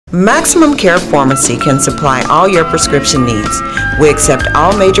Maximum Care Pharmacy can supply all your prescription needs. We accept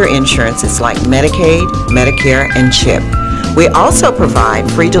all major insurances like Medicaid, Medicare, and CHIP. We also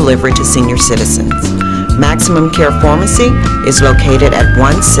provide free delivery to senior citizens. Maximum Care Pharmacy is located at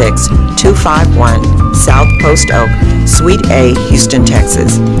 16251 South Post Oak, Suite A, Houston,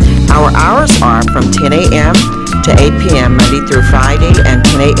 Texas. Our hours are from 10 a.m. to 8 p.m. Monday through Friday and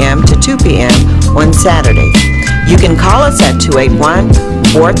 10 a.m. to 2 p.m. on Saturdays. You can call us at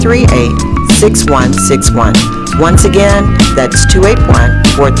 281-438-6161. Once again, that's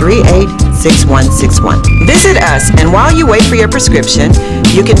 281-438-6161. Visit us, and while you wait for your prescription,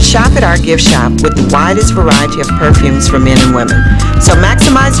 you can shop at our gift shop with the widest variety of perfumes for men and women. So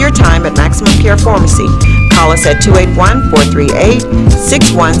maximize your time at Maximum Care Pharmacy. Call us at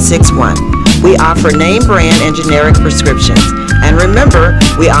 281-438-6161. We offer name brand and generic prescriptions. And remember,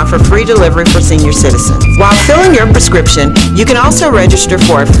 we offer free delivery for senior citizens. While filling your prescription, you can also register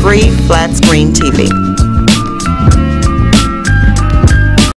for a free flat screen TV.